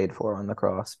Jesus paid for on the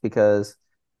cross, because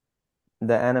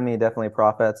the enemy definitely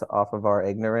profits off of our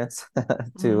ignorance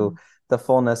to the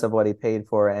fullness of what he paid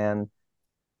for. And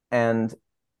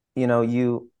you know,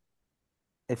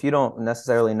 if you don't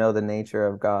necessarily know the nature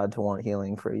of God to want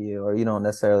healing for you, or you don't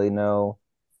necessarily know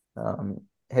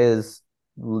his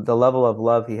the level of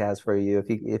love he has for you,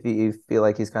 if you feel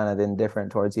like he's kind of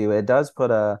indifferent towards you, it does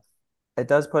put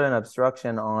an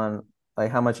obstruction on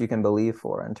like how much you can believe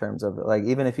for, in terms of like,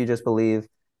 even if you just believe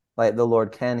like the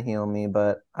Lord can heal me,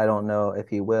 but I don't know if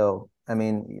he will. I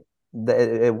mean,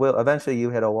 it will eventually, you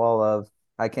hit a wall of,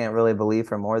 I can't really believe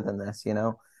for more than this, you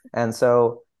know? And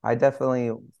so I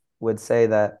definitely would say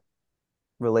that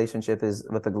relationship is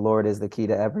with the Lord is the key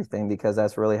to everything, because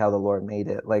that's really how the Lord made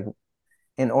it. Like,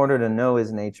 in order to know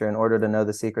his nature, in order to know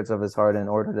the secrets of his heart, in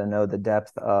order to know the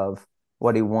depth of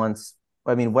what he wants.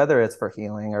 I mean, whether it's for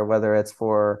healing or whether it's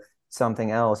for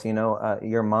something else, you know,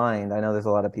 your mind. I know there's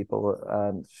a lot of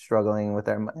people struggling with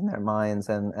their minds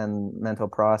and mental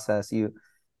process. You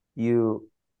you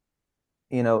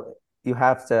know, you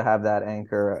have to have that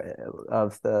anchor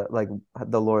of the like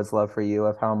the Lord's love for you,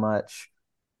 of how much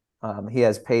he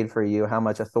has paid for you, how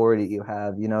much authority you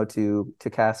have, you know, to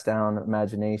cast down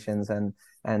imaginations and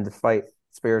to fight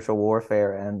spiritual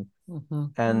warfare. And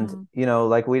you know,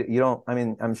 like you don't, I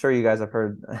mean, I'm sure you guys have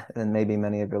heard, and maybe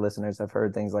many of your listeners have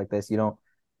heard things like this. You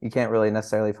can't really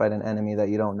necessarily fight an enemy that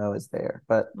you don't know is there.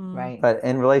 Right. But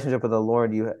in relationship with the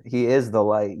Lord, he is the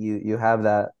light. You have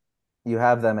that, you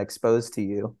have them exposed to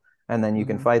you, and then you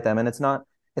can fight them. And it's not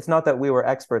that we were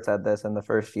experts at this in the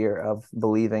first year of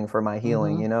believing for my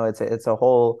healing. You know, it's a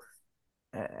whole,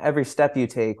 every step you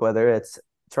take, whether it's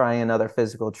trying another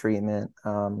physical treatment,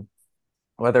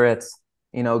 whether it's,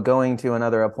 you know, going to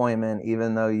another appointment,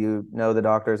 even though you know the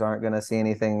doctors aren't going to see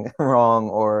anything wrong,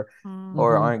 or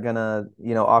aren't going to,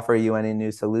 you know, offer you any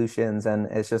new solutions, and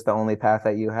it's just the only path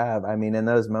that you have. I mean, in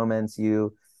those moments,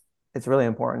 it's really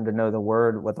important to know the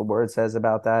word, what the word says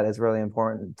about that. It's really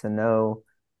important to know,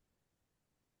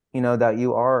 you know, that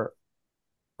you are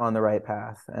on the right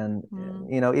path. And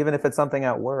you know, even if it's something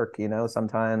at work, you know,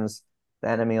 sometimes the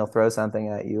enemy will throw something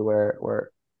at you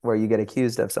where you get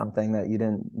accused of something that you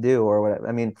didn't do or whatever.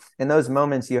 I mean, in those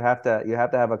moments, you have to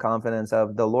have a confidence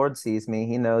of, the Lord sees me.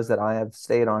 He knows that I have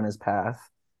stayed on his path,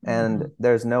 and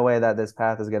there's no way that this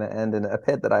path is going to end in a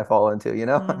pit that I fall into, you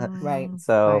know? Right.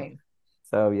 So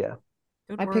Right. yeah.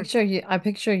 Good I word.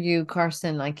 picture you,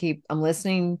 Carson. I'm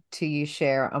listening to you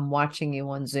share. I'm watching you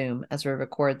on Zoom as we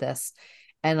record this.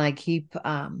 And I keep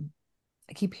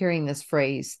hearing this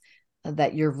phrase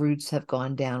that your roots have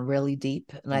gone down really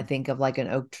deep. And I think of like an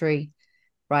oak tree,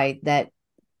 right? That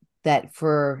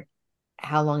for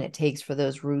how long it takes for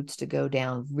those roots to go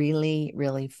down really,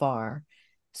 really far,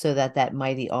 so that that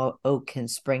mighty oak can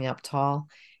spring up tall.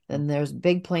 And there's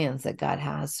big plans that God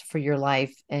has for your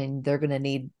life, and they're going to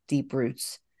need deep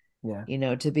roots, Yeah. you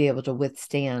know, to be able to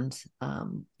withstand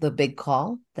the big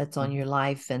call that's on your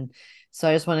life. And so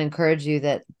I just want to encourage you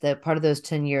that part of those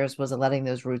 10 years was letting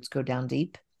those roots go down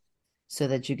deep, so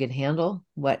that you can handle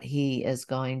what he is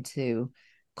going to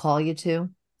call you to,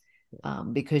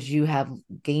 because you have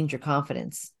gained your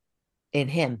confidence in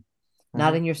him,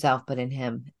 not in yourself, but in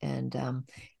him. And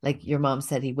like your mom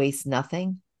said, he wastes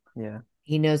nothing. Yeah.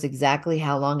 He knows exactly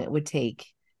how long it would take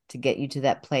to get you to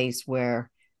that place where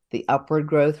the upward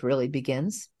growth really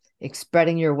begins,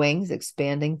 spreading your wings,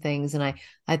 expanding things. And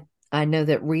I know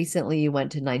that recently you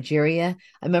went to Nigeria.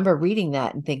 I remember reading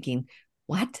that and thinking,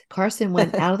 what? Carson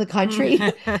went out of the country,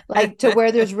 like to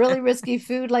where there's really risky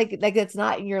food, like it's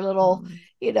not in your little,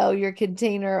 you know, your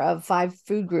container of 5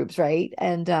 food groups, right?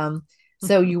 And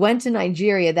so you went to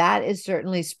Nigeria. That is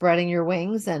certainly spreading your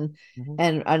wings and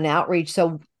an outreach.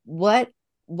 So what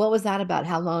was that about?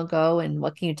 How long ago? And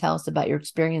what can you tell us about your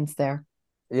experience there?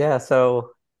 Yeah.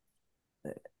 So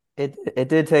it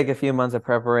did take a few months of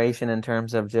preparation, in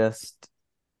terms of just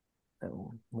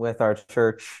with our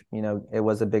church, it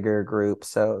was a bigger group.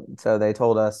 So they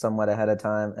told us somewhat ahead of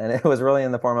time. And it was really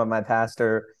in the form of my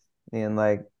pastor being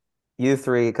like, you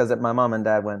three, because my mom and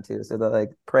dad went too. So they're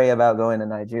like, pray about going to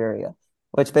Nigeria,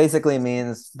 which basically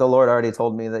means the Lord already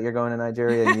told me that you're going to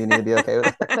Nigeria and you need to be okay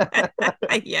with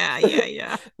it.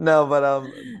 Yeah. No,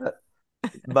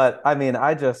 but I mean,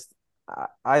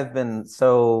 I've been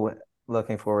so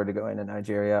looking forward to going to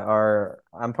Nigeria.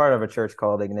 I'm part of a church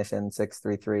called Ignition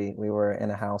 633. We were in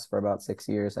a house for about 6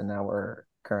 years, and now we're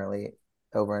currently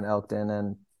over in Elkton,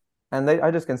 and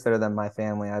I just consider them my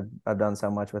family. I've done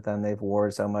so much with them. They've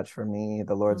warred so much for me.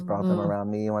 The Lord's brought them Mm-hmm.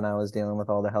 around me when I was dealing with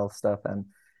all the health stuff,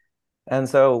 and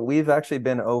so we've actually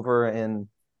been over in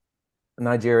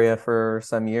Nigeria for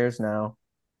some years now,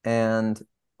 and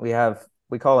we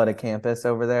call it a campus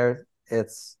over there.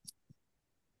 It's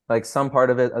like some part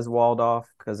of it is walled off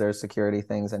because there's security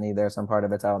things that need there. Some part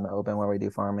of it's out in the open where we do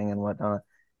farming and whatnot.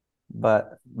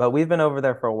 But we've been over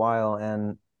there for a while,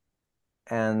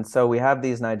 and so we have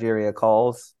these Nigeria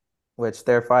calls, which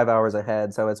they're 5 hours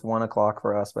ahead, so it's 1 o'clock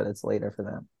for us, but it's later for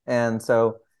them. And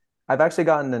so I've actually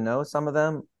gotten to know some of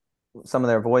them, some of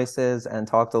their voices, and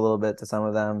talked a little bit to some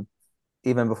of them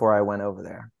even before I went over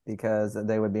there because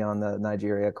they would be on the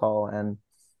Nigeria call. And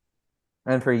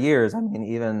for years, I mean,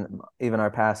 even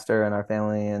our pastor and our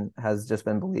family and has just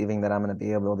been believing that I'm going to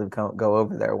be able to go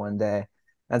over there one day.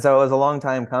 And so it was a long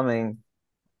time coming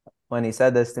when he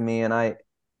said this to me, and I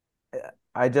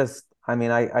just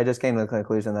came to the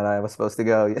conclusion that I was supposed to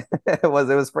go. It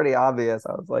was pretty obvious.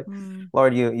 I was like, Mm.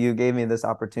 Lord, you gave me this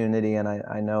opportunity, and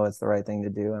I know it's the right thing to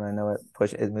do, and I know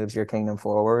it moves your kingdom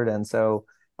forward. And so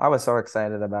I was so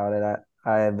excited about it.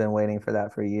 I have been waiting for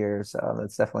that for years. So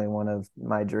it's definitely one of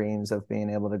my dreams of being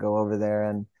able to go over there,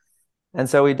 and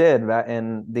so we did that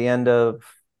in the end of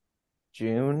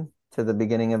June to the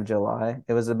beginning of July.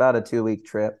 It was about a 2 week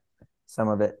trip. Some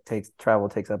of it takes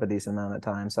up a decent amount of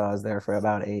time. So I was there for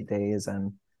about 8 days,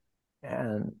 and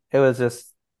it was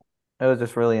just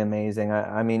really amazing.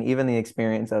 I mean, even the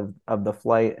experience of the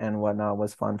flight and whatnot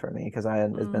was fun for me because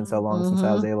it's been so long since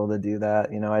I was Mm-hmm. able to do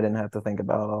that. I didn't have to think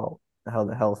about all how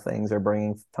the health things or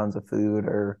bringing tons of food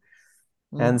or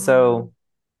and Mm-hmm.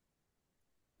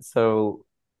 so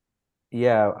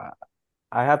yeah,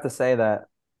 I have to say that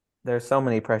there's so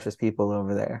many precious people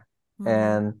over there. Mm.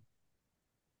 And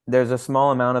there's a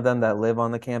small amount of them that live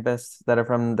on the campus that are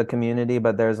from the community,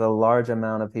 but there's a large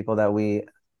amount of people that we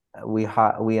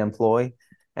employ.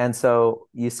 And so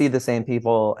you see the same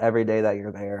people every day that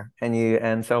you're there.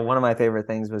 And so one of my favorite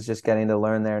things was just getting to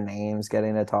learn their names,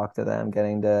 getting to talk to them,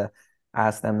 getting to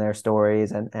ask them their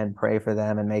stories and pray for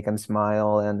them and make them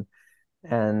smile. And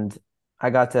I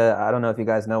don't know if you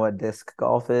guys know what disc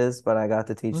golf is, but I got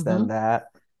to teach them Mm-hmm. that.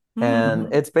 And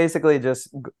Mm. it's basically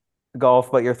just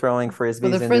golf, but you're throwing For the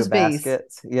frisbees into frisbees.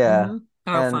 baskets. Yeah. Mm-hmm.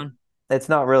 Oh, And fun. it's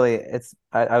not really,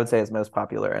 I would say it's most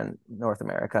popular in North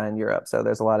America and Europe. So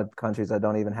there's a lot of countries that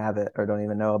don't even have it or don't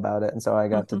even know about it. And so I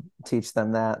got to teach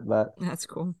them that. That's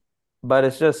cool. But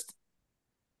it's just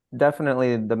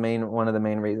definitely one of the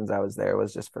main reasons I was there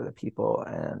was just for the people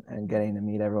and getting to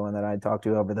meet everyone that I talked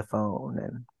to over the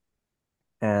phone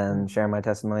and share my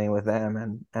testimony with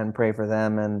them and pray for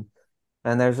them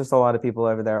and there's just a lot of people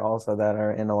over there also that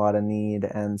are in a lot of need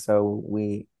and so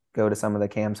we go to some of the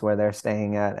camps where they're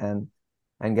staying at and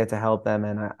get to help them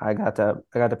and I got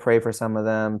to pray for some of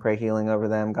them, pray healing over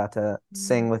them, got to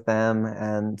sing with them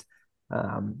and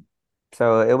um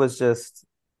so it was just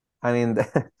I mean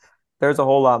there's a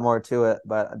whole lot more to it,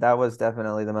 but that was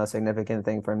definitely the most significant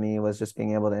thing for me was just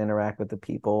being able to interact with the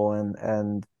people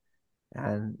and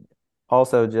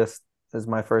also just this is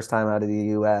my first time out of the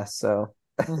US, so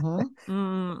Mm-hmm.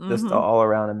 just Mm-hmm. all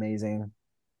around amazing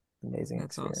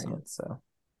That's awesome. experience. So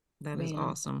That is Man.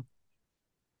 awesome.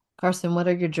 Carson, what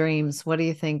are your dreams? What do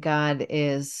you think God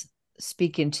is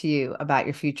speaking to you about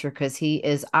your future? Because He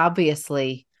is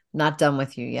obviously not done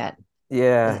with you yet. Is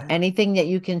yeah, anything that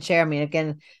you can share? I mean,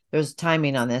 again, there's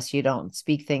timing on this. You don't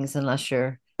speak things unless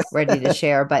you're ready to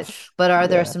share. But are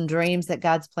there yeah. some dreams that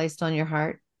God's placed on your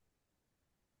heart?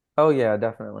 Oh yeah,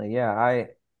 definitely. Yeah,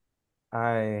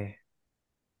 I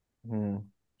hmm.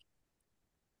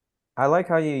 I like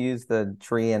how you use the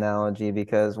tree analogy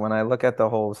because when I look at the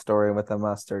whole story with the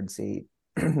mustard seed,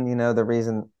 the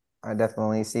reason I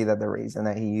definitely see that the reason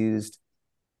that he used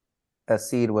a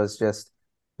seed was just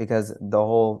because the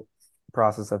whole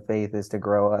process of faith is to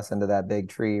grow us into that big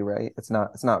tree, right? It's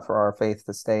not for our faith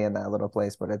to stay in that little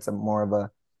place, but it's a more of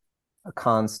a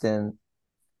constant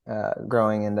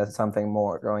growing into something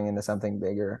more, growing into something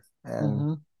bigger. And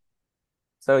Mm-hmm.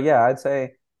 so yeah, I'd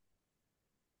say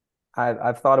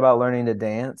I've thought about learning to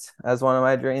dance as one of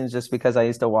my dreams, just because I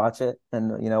used to watch it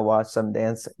and, watch some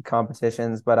dance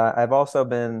competitions. But I've also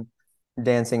been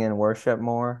dancing in worship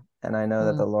more, and I know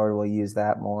that the Lord will use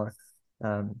that more.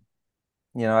 Um,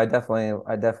 I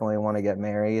definitely want to get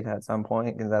married at some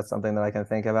point, because that's something that I can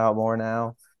think about more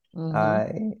now.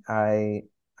 I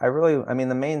I really, I mean,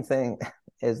 the main thing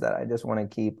is that I just want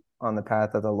to keep on the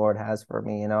path that the Lord has for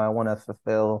me. I want to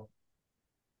fulfill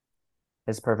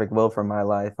His perfect will for my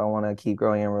life. I want to keep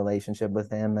growing in relationship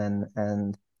with Him,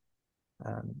 and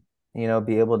um,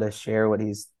 be able to share what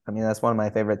He's. I mean, that's one of my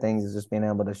favorite things, is just being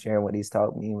able to share what He's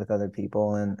taught me with other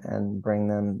people, and bring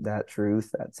them that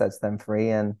truth that sets them free.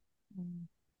 And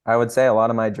I would say a lot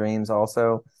of my dreams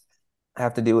also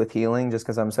have to do with healing, just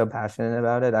because I'm so passionate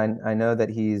about it. I know that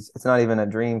it's not even a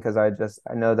dream, because I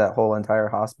know that whole entire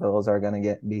hospitals are going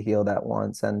to be healed at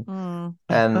once. And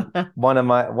one of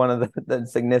the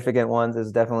significant ones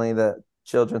is definitely the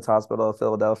Children's Hospital of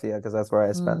Philadelphia, because that's where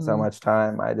I spent so much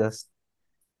time. I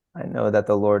know that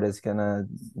the Lord is going to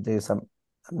do some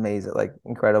amazing, like,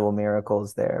 incredible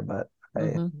miracles there. But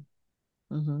That's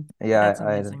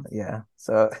amazing. yeah.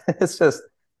 So it's just,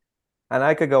 and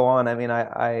I could go on. I mean,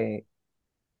 I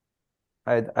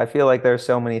feel like there's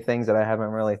so many things that I haven't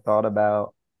really thought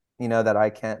about, that I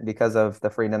can't, because of the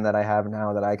freedom that I have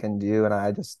now, that I can do. And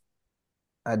I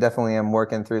definitely am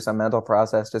working through some mental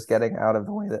process, just getting out of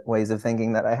the ways of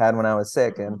thinking that I had when I was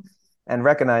sick, and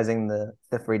recognizing the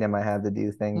freedom I have to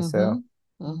do things. So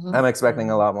I'm expecting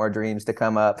a lot more dreams to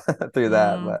come up through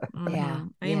that. But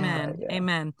Amen. yeah.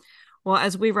 Amen. Well,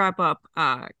 as we wrap up,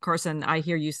 Carson, I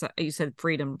hear you said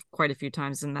freedom quite a few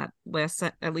times in that last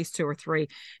set, at least two or three.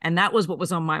 And that was what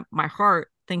was on my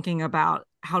heart, thinking about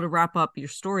how to wrap up your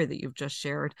story that you've just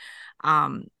shared.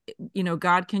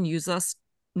 God can use us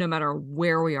no matter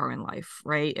where we are in life,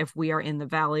 right? If we are in the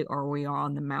valley or we are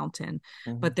on the mountain.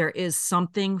 But there is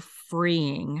something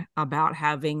freeing about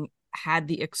having had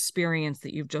the experience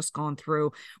that you've just gone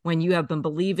through, when you have been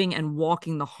believing and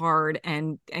walking the hard,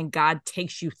 and God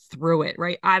takes you through it,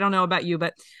 right? I don't know about you,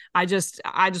 but I just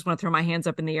want to throw my hands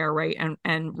up in the air, right?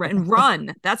 And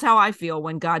run. That's how I feel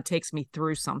when God takes me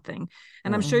through something.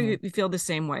 And I'm sure you feel the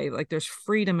same way. Like, there's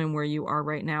freedom in where you are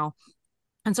right now.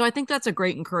 And so I think that's a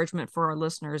great encouragement for our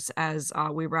listeners as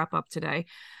we wrap up today.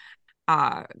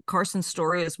 Carson's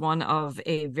story is one of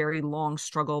a very long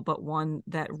struggle, but one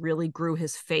that really grew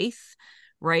his faith,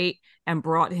 right? And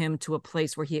brought him to a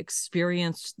place where he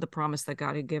experienced the promise that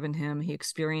God had given him. He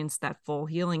experienced that full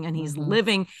healing, and he's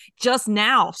living just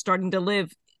now, starting to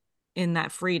live in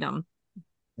that freedom.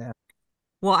 Yeah.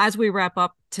 Well, as we wrap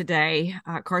up today,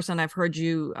 Carson, I've heard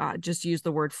you just use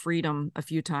the word freedom a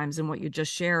few times in what you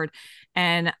just shared.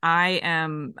 And I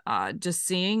am just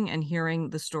seeing and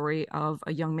hearing the story of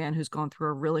a young man who's gone through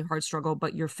a really hard struggle,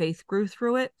 but your faith grew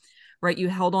through it, right? You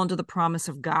held on to the promise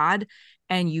of God,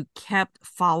 and you kept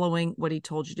following what He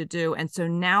told you to do. And so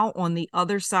now, on the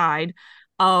other side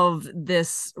of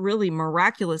this really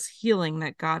miraculous healing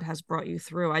that God has brought you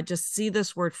through, I just see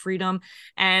this word freedom.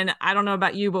 And I don't know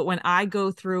about you, but when I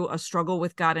go through a struggle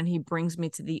with God and He brings me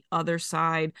to the other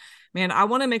side, man, I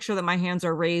want to make sure that my hands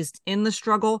are raised in the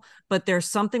struggle. But there's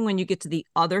something when you get to the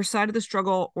other side of the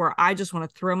struggle where I just want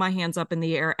to throw my hands up in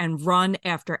the air and run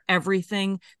after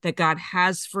everything that God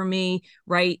has for me,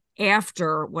 right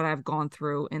after what I've gone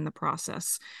through in the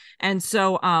process. And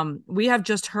so we have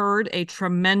just heard a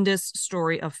tremendous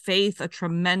story of faith, a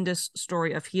tremendous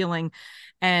story of healing,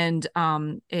 and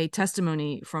a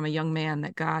testimony from a young man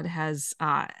that God has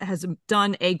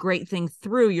done a great thing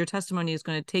through. Your testimony is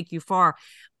going to take you far,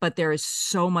 but there is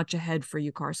so much ahead for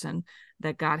you, Carson,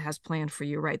 that God has planned for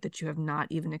you, right, that you have not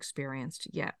even experienced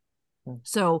yet.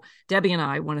 So Debbie and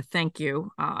I want to thank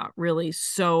you, really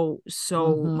so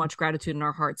much gratitude in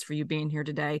our hearts for you being here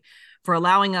today, for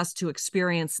allowing us to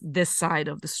experience this side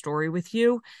of the story with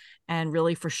you, and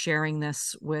really for sharing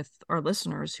this with our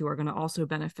listeners who are going to also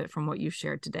benefit from what you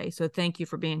shared today. So thank you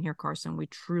for being here, Carson. We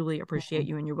truly appreciate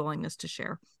you and your willingness to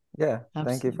share. Yeah.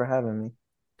 Absolutely. Thank you for having me.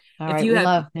 All right, we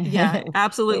love. Yeah,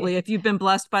 absolutely. If you've been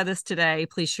blessed by this today,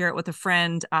 please share it with a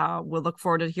friend. We'll look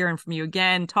forward to hearing from you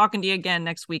again, talking to you again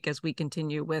next week as we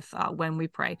continue with When We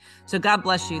Pray. So God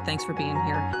bless you. Thanks for being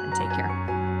here, and take care.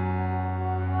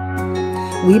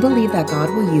 We believe that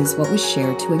God will use what was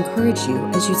shared to encourage you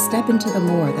as you step into the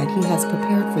more that He has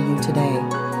prepared for you today.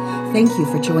 Thank you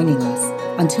for joining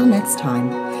us. Until next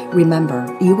time,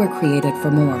 remember, you were created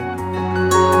for more.